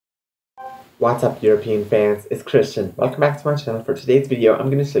What's up, European fans? It's Christian. Welcome back to my channel. For today's video, I'm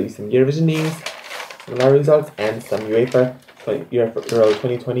going to show you some Eurovision news, some live results, and some UEFA Euro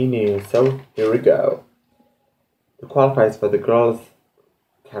 2020 news. So, here we go. The qualifiers for the girls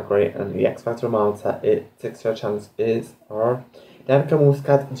category and the X Factor Malta 6-year challenge are Danica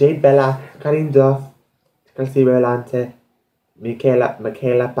Muscat, Jade Bella, Karin Duff, Kállay-Saunders,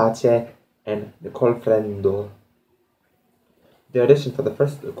 Michaela Pace, and Nicole Frendo. The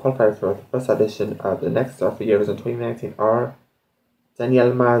qualifiers for the first edition of the next star for Eurovision 2019 are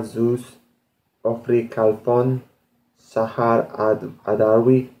Daniel Mazus, Ofri Kalfon, Shahar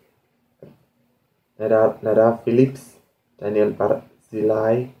Adarwi, Nadav Phillips, Daniel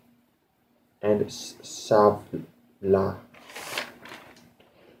Barzilai, and Shavla.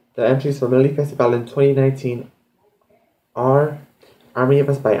 The entries for Melodifestivalen 2019 are Army of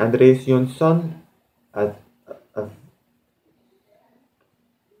Us by András Jonsson, a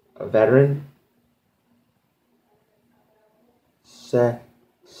veteran,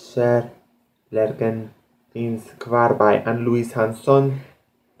 Kärleken finns kvar by Ann-Louise Hansson,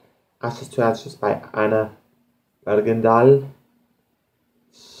 Ashes to Ashes by Anna Bergendahl,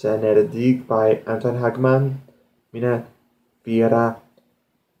 Kärnedig by Anton Hagman, Mina Fyra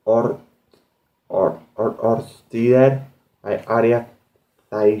Årstider by Arja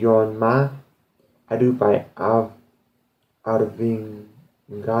Saijonmaa, Adu by Arvingarna,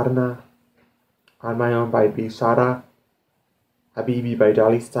 On My Own by Bishara, Habibi by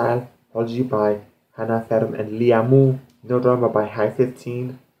Dolly Style, Holji by Hannah Ferm and Liamu, No Drama by High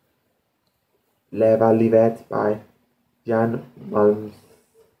 15, Leva Livet by Jan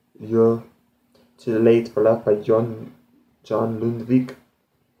Malmsjö, Too Late for Love by John Lundvik,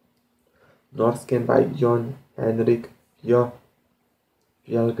 Norsken by John Henrik Fjellgren,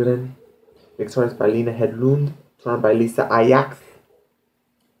 Victorious by Lina Hedlund, Torn by Lisa Ajax,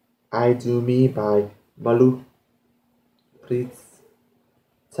 I Do Me by Malu Pritz,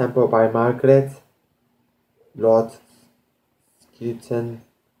 Tempo by Margaret, Lord Skuten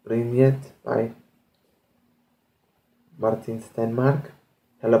Brinjet by Martin Stenmark,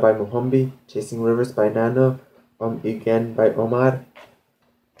 Hello by Mohombi, Chasing Rivers by Nano, Again by Omar,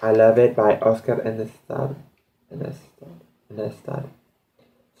 I Love It by Oscar Enestad,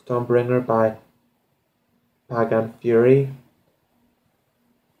 Stormbringer by Pagan Fury,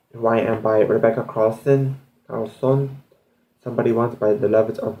 Who I Am by Rebecca Carlson, Somebody Wants by The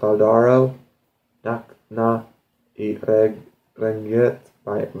Lovers of Valdaro, Nak Na I Renget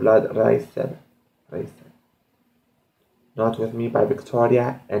by Vlad Reiser, Not With Me by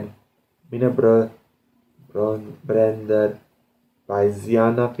Victoria, and Mina Brender by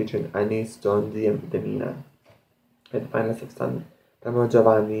Ziana featuring Anis Don Demina. And finalists of Sanremo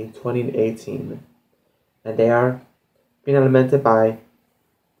Giovanni 2018. And they are finalmente by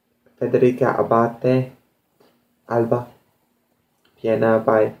Federica Abate, Alba Piena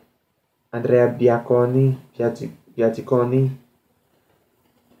by Andrea Biagiconi,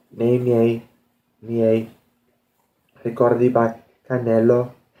 Nei miei ricordi by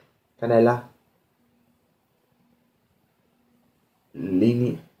Canella,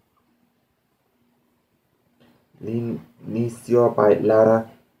 L'Inizio by Lara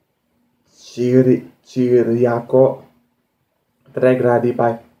Ciriaco, 3 gradi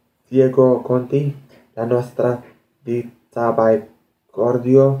by Diego Conti, La Nostra Vita by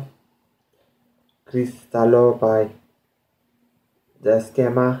Cordio, Cristallo by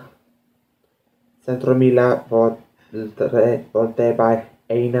Deschema, Centromila volte by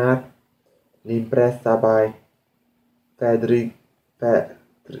Einar, L'Impresa by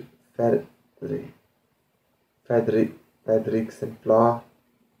Fredriksen Flaw,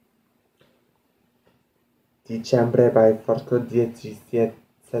 Dicembre by Forco 17,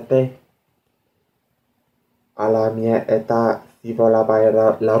 Alla mia età si vola by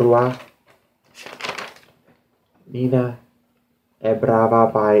La Rua, Nina è brava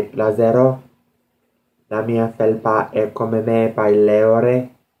by La Zero, La mia felpa è come me by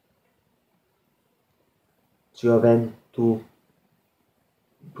Leore, Gioventù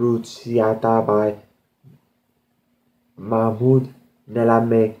bruciata by Mahmood, Nella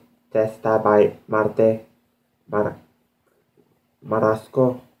me testa by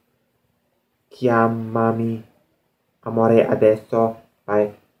Marasco, Chiamami Amore Adesso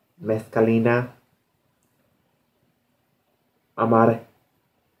by Mescalina,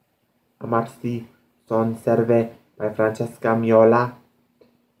 Amarsi Son Serve by Francesca Miola,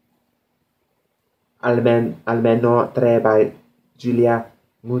 Almeno 3 by Giulia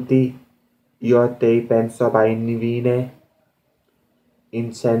Muti, Io te penso by Nivine,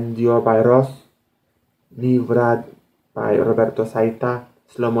 Incendio by Ross, Nivrad by Roberto Saita,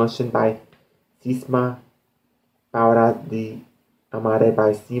 Slow Motion by Sisma, Paura di Amare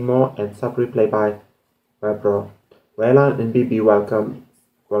by Simo, and Sub Replay by Webro. Waylon and Bibi welcome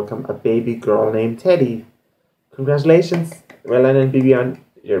a baby girl named Teddy. Congratulations, Waylon and Bibi, on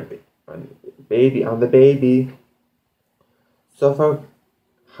your the baby. Sopho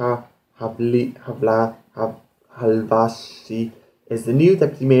Khalvashi is the new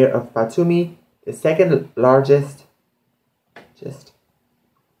deputy mayor of Batumi, the second largest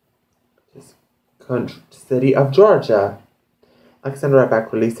city of Georgia. Alexander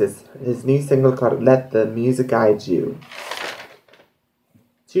Rybak releases his new single called Let the Music Guide You.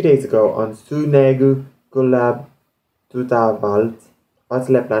 2 days ago on Sunegu Gulab Dudavald, Ott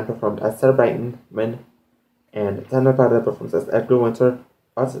Lepland performed as Celebrating Men and Tanel Padar performs as Edgar Winter.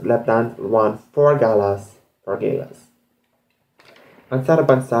 Ott Lepland won 4 galas. On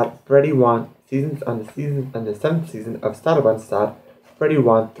Stad, Freddie won on the 7th season of Stad. Freddie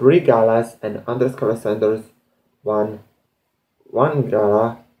won 3 galas and András Kállay-Saunders won 1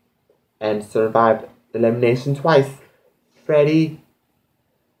 gala and survived elimination twice. Freddie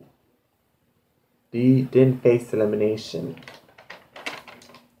didn't face elimination.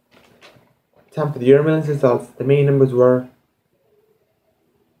 Time for the EuroMillions results. The main numbers were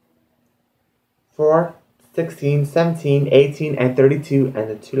 4, 16, 17, 18, and 32, and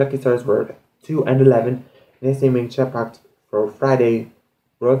the 2 lucky stars were 2 and 11. This naming jackpot for Friday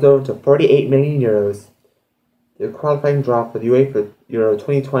rose over to 48 million euros. The qualifying draw for the UEFA Euro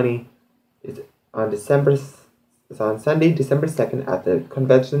 2020 is on Sunday, December 2nd at the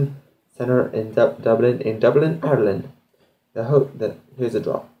Convention Centre in Dublin, Ireland. Here's the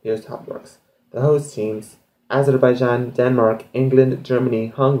draw. Here's how it works. The host teams: Azerbaijan, Denmark, England, Germany,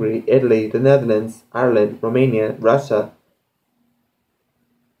 Hungary, Italy, the Netherlands, Ireland, Romania, Russia,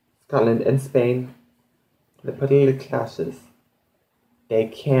 Scotland, and Spain. The political clashes. They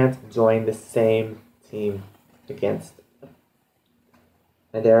can't join the same team against them.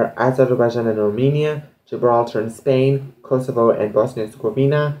 And they are Azerbaijan and Armenia, Gibraltar and Spain, Kosovo and Bosnia and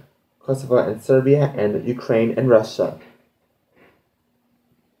Herzegovina, Kosovo and Serbia, and Ukraine and Russia.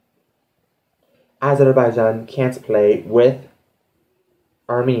 Azerbaijan can't play with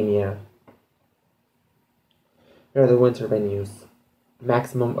Armenia. Here are the winter venues.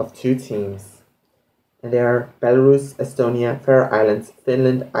 Maximum of 2 teams. And they are Belarus, Estonia, Faroe Islands,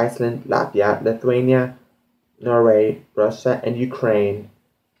 Finland, Iceland, Latvia, Lithuania, Norway, Russia, and Ukraine.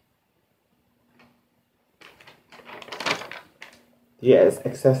 Yes,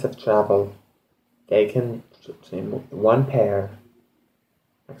 excessive travel. They can train 1 pair.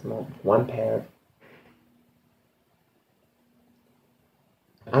 Maximum 1 pair.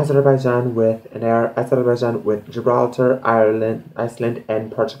 Azerbaijan with Gibraltar, Iceland,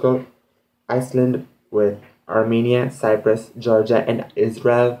 and Portugal. Iceland with Armenia, Cyprus, Georgia, and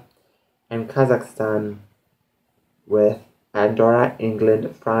Israel. And Kazakhstan with Andorra,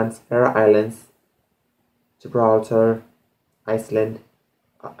 England, France, Faroe Islands, Gibraltar, Iceland,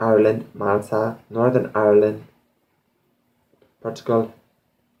 Ireland, Malta, Northern Ireland, Portugal,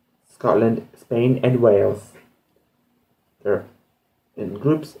 Scotland, Spain, and Wales. In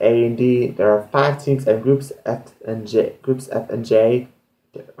groups A and D, there are 5 teams, and groups F and J,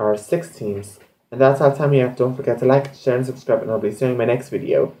 there are 6 teams. And that's all the time we have. Don't forget to like, share, and subscribe, and I'll be seeing you in my next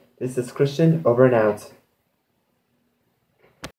video. This is Christian, over and out.